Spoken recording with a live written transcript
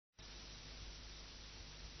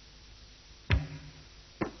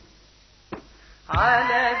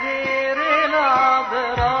على دير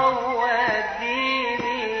العدرا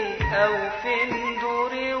وديني أو في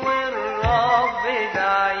ندوري والرب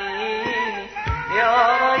دعيني يا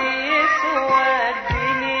ريس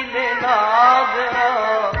وديني للعدرا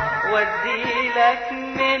وديلك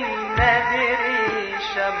من نذري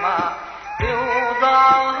شمع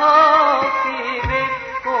يوضعها في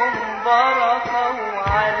بيتكم بركة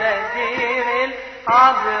وعلى دير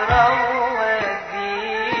العدرا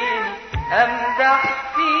وديني أمدح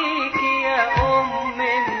فيك يا أم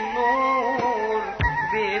النور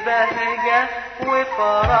ببهجة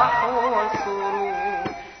وفرح وسرور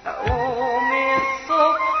أقوم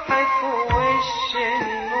الصبح في وش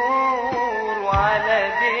النور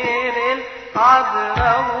وعلى دير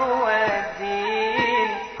العدرا وديني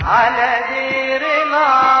على دير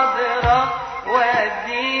العدرا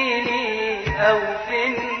وديني أو في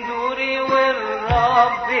ندوري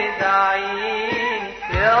والرب دعيني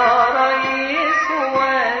يا ريس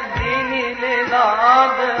وديني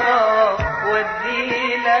للعدرا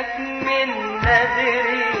وديلك من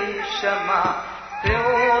نذري شمع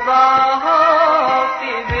توضعها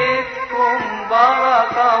في بيتكم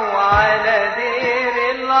بركة وعلى دير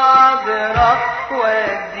العدرا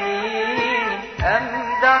وديني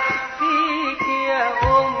أمدح فيك يا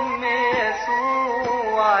أم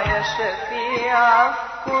يسوع يا شفيعة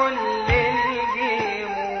كل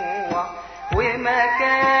الجموع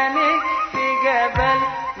ومكانك في جبل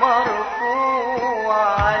مرفوع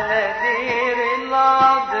على دير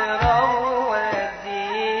العدرا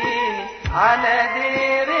وديني على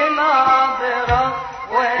دير العدرا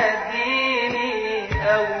وديني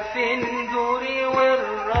أو في ندوري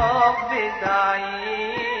والرب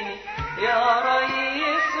دعيني يا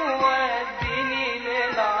ريس وديني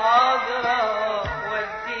للعدرا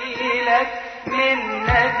وديلك من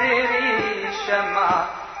نذري شمع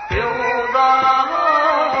يوضعها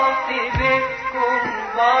في بيتكم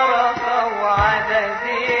بركة وعلى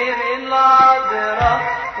دير العدرا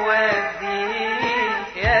وديني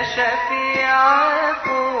يا شفيعة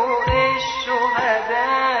فوق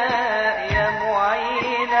الشهداء يا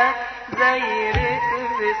معينة دايرك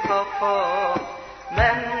بصفاء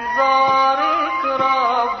منظرك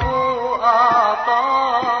ربه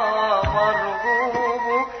أعطى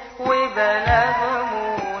مرغوب وبلغ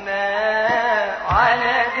منى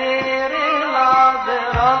على دير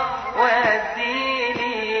العدرا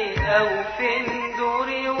وديني أو في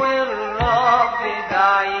ندوري والرب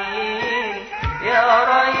دعيني يا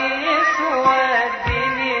ريس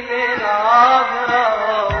وديني للعدرا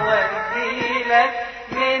وديلك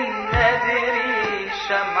من نذري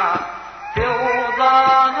شمع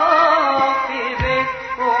توضعها في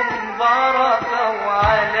بيتكم بركة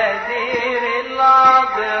وعلى دير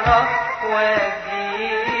العدرا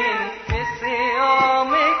وديني في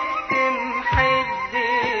صيامك تمحي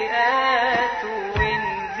الضيقات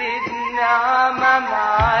ونزيد نعمة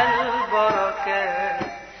مع البركات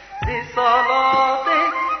دي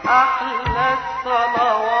صلاتك أحلى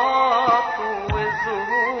الصلوات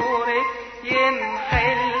وظهورك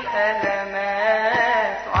يمحي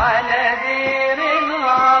الألمات على دير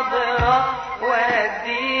العدرا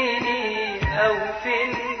وديني أو في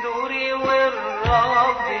ندوري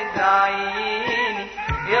والرب دعيني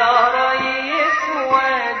يا ريس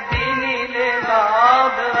وديني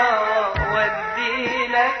للعدرا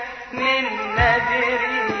وديلك من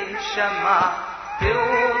نذري شمع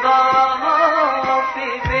توضعها في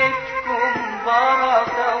بيتكم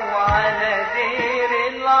بركة وعلى دير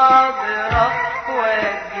العدرا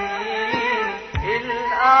وديني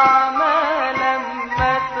الأعمى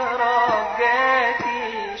لما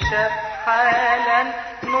ترجاكي شاف حالا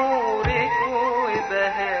نورك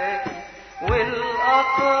وبهاكي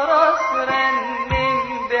والأقراص رنم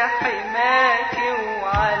بحماكي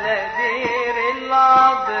وعلى دير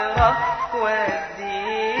العدرا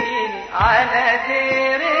وديني على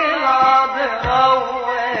دير العدرا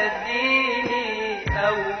وديني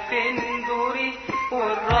أو في ندوري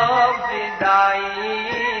والرب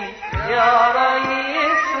دعيني يا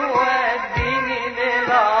ريس وديني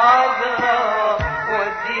للعدرا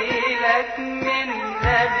وديلك من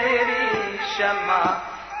نذري شمع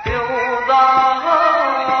توضعها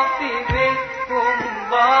في بيتكم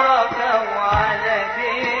بركة وعلى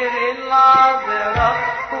دير العدرا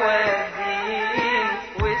وديني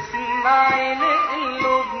واسمعي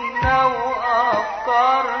لقلوبنا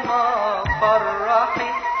وأفكارنا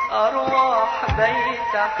فرحي أرواح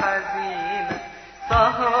بيت حزينة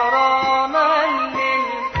سهرانة الليل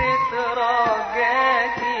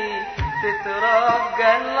تترجاكي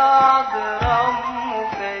تترجى العدرا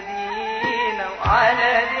مفدينا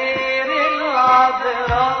وعلى دير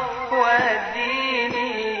العدرا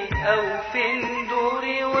وديني أو في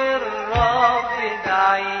ندوري والرب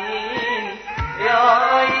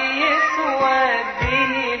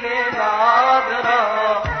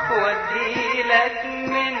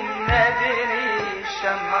نادري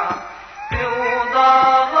الشمع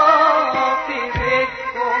بوضعها في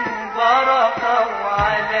بيتكم بركة،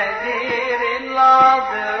 وعلى دير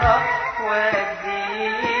العدرا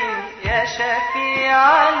وديني يا شفيع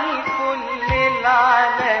كل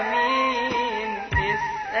العالمين.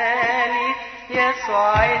 اسألي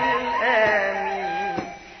يسوع الآمين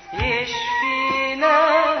يشفينا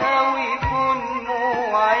ويكون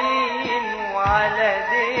معين، وعلى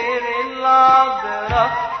دير العدرا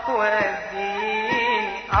وديني،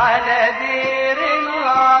 على دير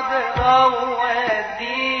العدرا وديني.